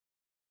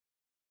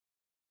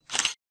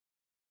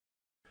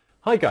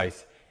Hi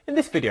guys, in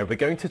this video we're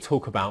going to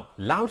talk about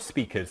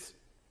loudspeakers,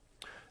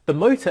 the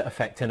motor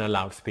effect in a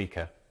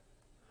loudspeaker,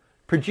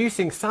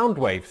 producing sound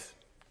waves,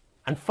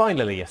 and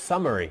finally a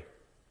summary.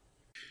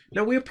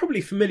 Now we are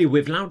probably familiar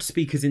with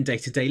loudspeakers in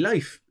day-to-day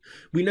life.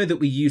 We know that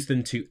we use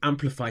them to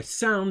amplify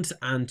sounds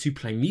and to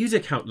play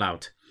music out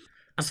loud.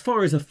 As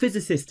far as a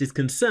physicist is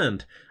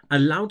concerned, a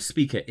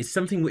loudspeaker is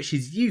something which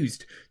is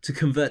used to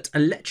convert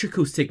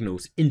electrical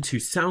signals into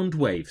sound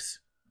waves.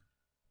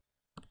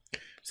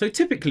 So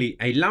typically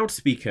a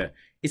loudspeaker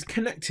is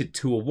connected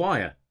to a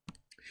wire.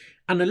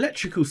 An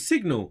electrical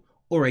signal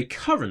or a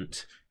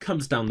current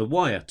comes down the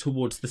wire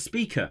towards the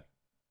speaker.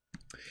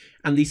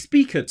 And the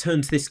speaker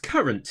turns this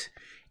current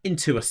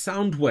into a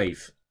sound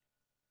wave.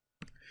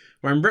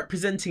 Where I'm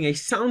representing a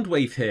sound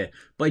wave here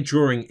by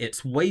drawing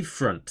its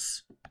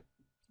wavefronts.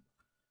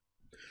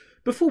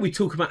 Before we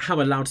talk about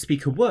how a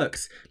loudspeaker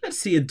works, let's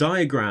see a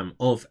diagram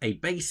of a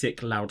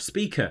basic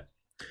loudspeaker.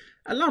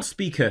 A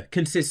loudspeaker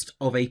consists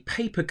of a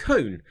paper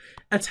cone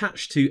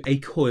attached to a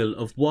coil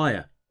of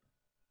wire.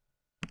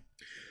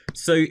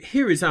 So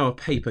here is our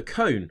paper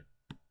cone.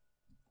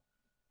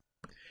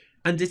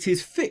 And it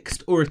is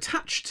fixed or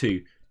attached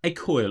to a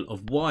coil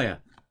of wire.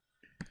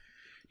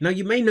 Now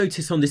you may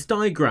notice on this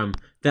diagram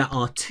there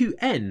are two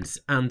ends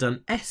and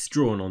an S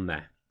drawn on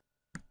there.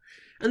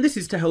 And this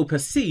is to help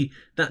us see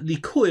that the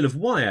coil of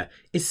wire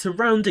is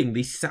surrounding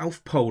the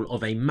south pole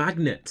of a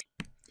magnet.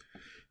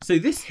 So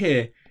this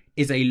here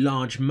is a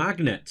large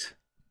magnet.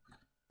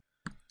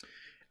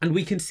 And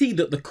we can see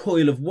that the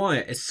coil of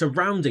wire is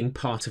surrounding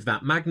part of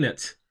that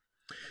magnet.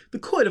 The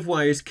coil of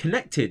wire is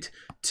connected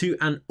to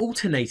an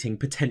alternating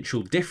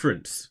potential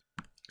difference.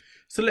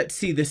 So let's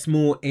see this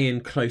more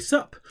in close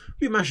up.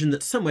 We imagine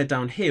that somewhere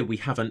down here we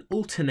have an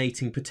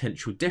alternating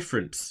potential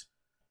difference,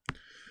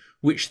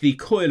 which the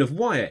coil of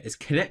wire is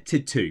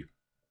connected to.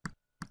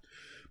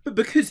 But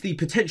because the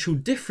potential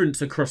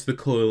difference across the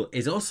coil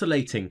is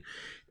oscillating,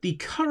 the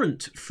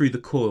current through the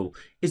coil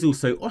is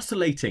also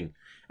oscillating.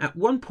 At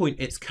one point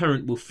its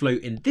current will flow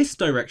in this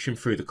direction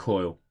through the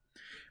coil,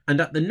 and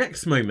at the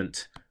next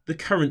moment the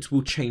current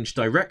will change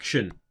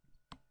direction.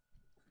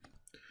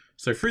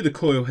 So through the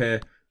coil here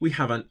we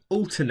have an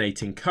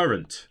alternating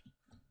current.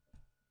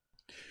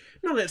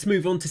 Now let's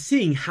move on to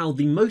seeing how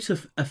the motor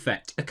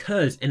effect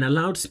occurs in a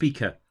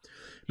loudspeaker.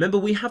 Remember,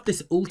 we have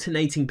this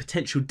alternating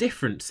potential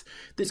difference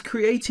that's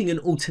creating an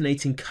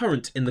alternating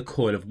current in the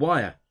coil of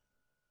wire.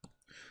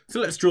 So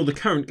let's draw the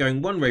current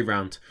going one way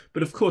round,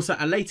 but of course at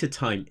a later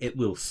time it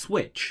will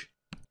switch.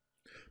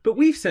 But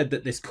we've said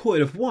that this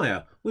coil of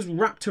wire was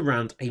wrapped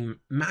around a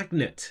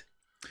magnet.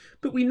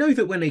 But we know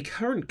that when a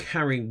current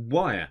carrying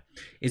wire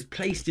is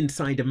placed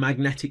inside a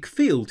magnetic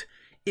field,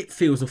 it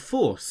feels a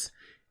force.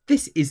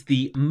 This is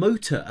the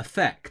motor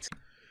effect.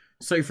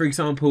 So for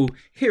example,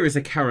 here is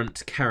a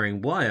current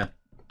carrying wire.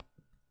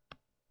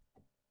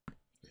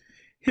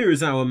 Here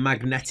is our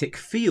magnetic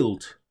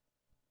field.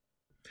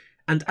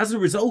 And as a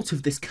result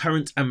of this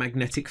current and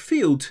magnetic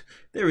field,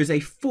 there is a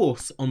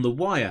force on the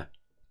wire.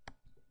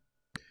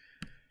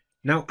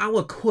 Now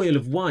our coil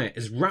of wire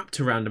is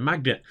wrapped around a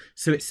magnet,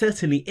 so it's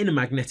certainly in a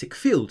magnetic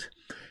field.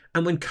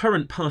 And when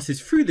current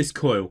passes through this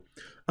coil,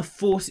 a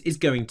force is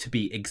going to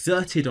be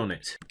exerted on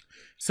it.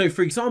 So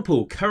for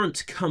example,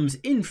 current comes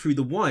in through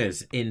the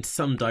wires in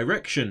some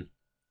direction.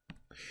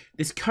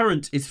 This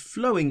current is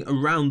flowing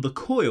around the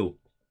coil.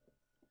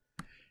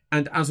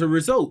 And as a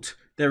result,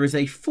 there is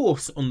a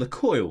force on the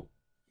coil.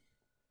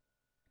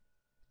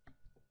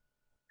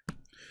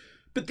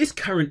 But this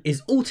current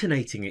is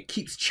alternating, it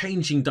keeps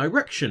changing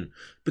direction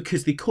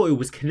because the coil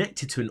was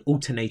connected to an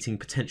alternating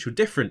potential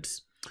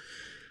difference.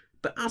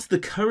 But as the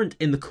current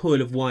in the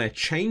coil of wire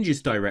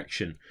changes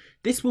direction,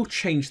 this will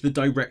change the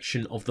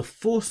direction of the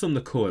force on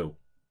the coil.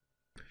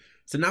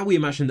 So now we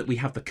imagine that we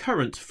have the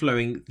current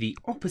flowing the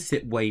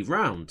opposite way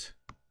round.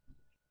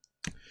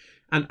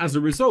 And as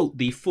a result,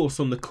 the force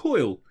on the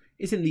coil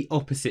is in the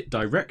opposite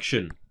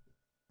direction.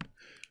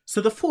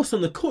 So the force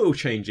on the coil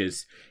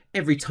changes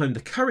every time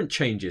the current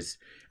changes,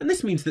 and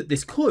this means that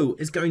this coil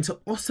is going to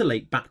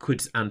oscillate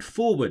backwards and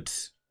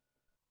forwards.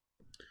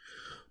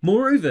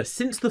 Moreover,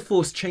 since the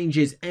force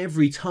changes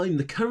every time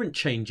the current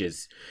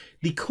changes,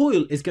 the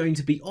coil is going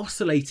to be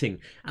oscillating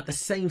at the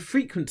same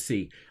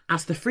frequency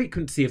as the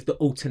frequency of the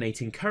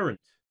alternating current.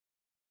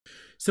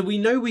 So we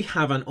know we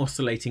have an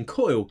oscillating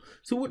coil,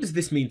 so what does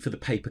this mean for the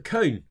paper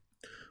cone?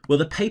 Well,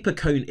 the paper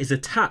cone is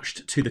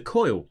attached to the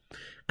coil,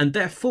 and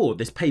therefore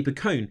this paper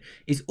cone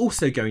is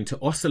also going to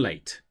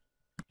oscillate.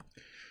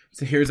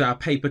 So here's our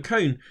paper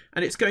cone,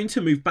 and it's going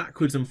to move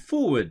backwards and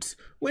forwards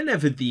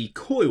whenever the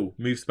coil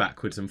moves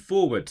backwards and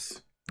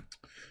forwards.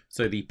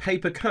 So the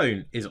paper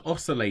cone is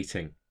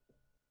oscillating.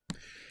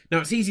 Now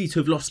it's easy to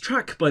have lost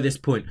track by this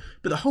point,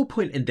 but the whole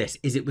point in this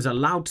is it was a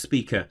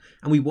loudspeaker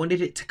and we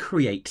wanted it to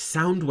create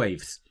sound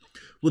waves.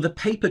 Well, the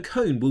paper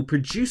cone will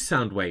produce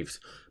sound waves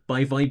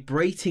by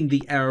vibrating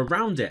the air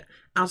around it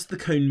as the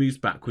cone moves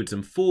backwards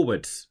and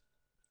forwards.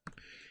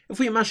 If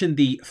we imagine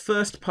the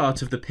first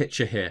part of the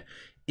picture here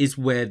is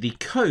where the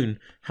cone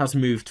has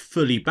moved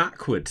fully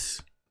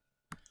backwards.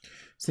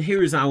 So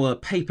here is our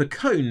paper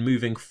cone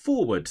moving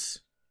forwards.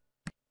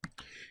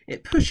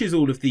 It pushes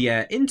all of the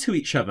air into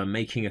each other,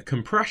 making a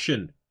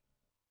compression.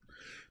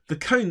 The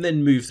cone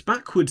then moves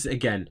backwards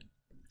again,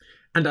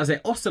 and as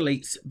it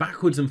oscillates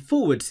backwards and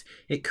forwards,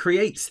 it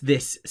creates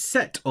this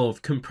set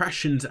of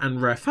compressions and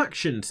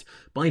rarefactions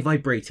by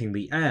vibrating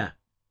the air.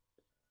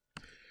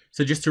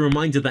 So just a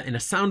reminder that in a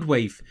sound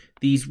wave,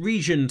 these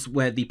regions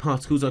where the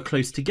particles are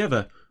close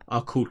together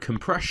are called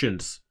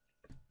compressions.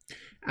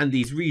 And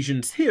these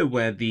regions here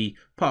where the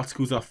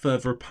particles are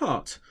further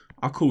apart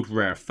are called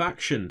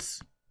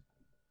rarefactions.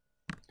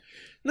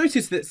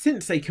 Notice that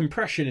since a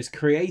compression is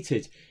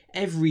created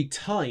every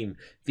time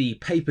the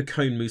paper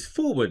cone moves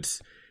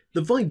forwards,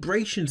 the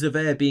vibrations of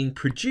air being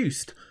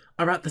produced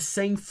are at the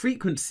same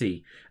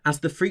frequency as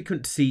the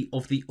frequency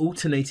of the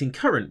alternating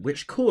current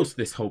which caused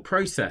this whole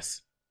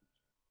process.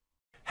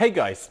 Hey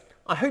guys,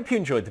 I hope you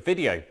enjoyed the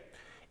video.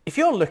 If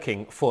you're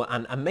looking for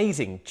an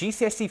amazing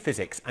GCSE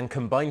Physics and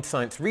Combined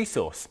Science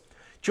resource,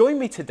 join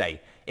me today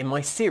in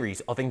my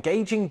series of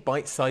engaging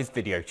bite-sized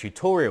video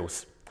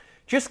tutorials.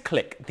 Just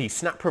click the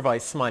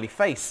SnapRevise smiley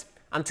face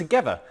and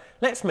together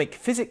let's make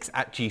physics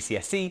at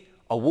GCSE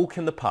a walk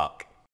in the park.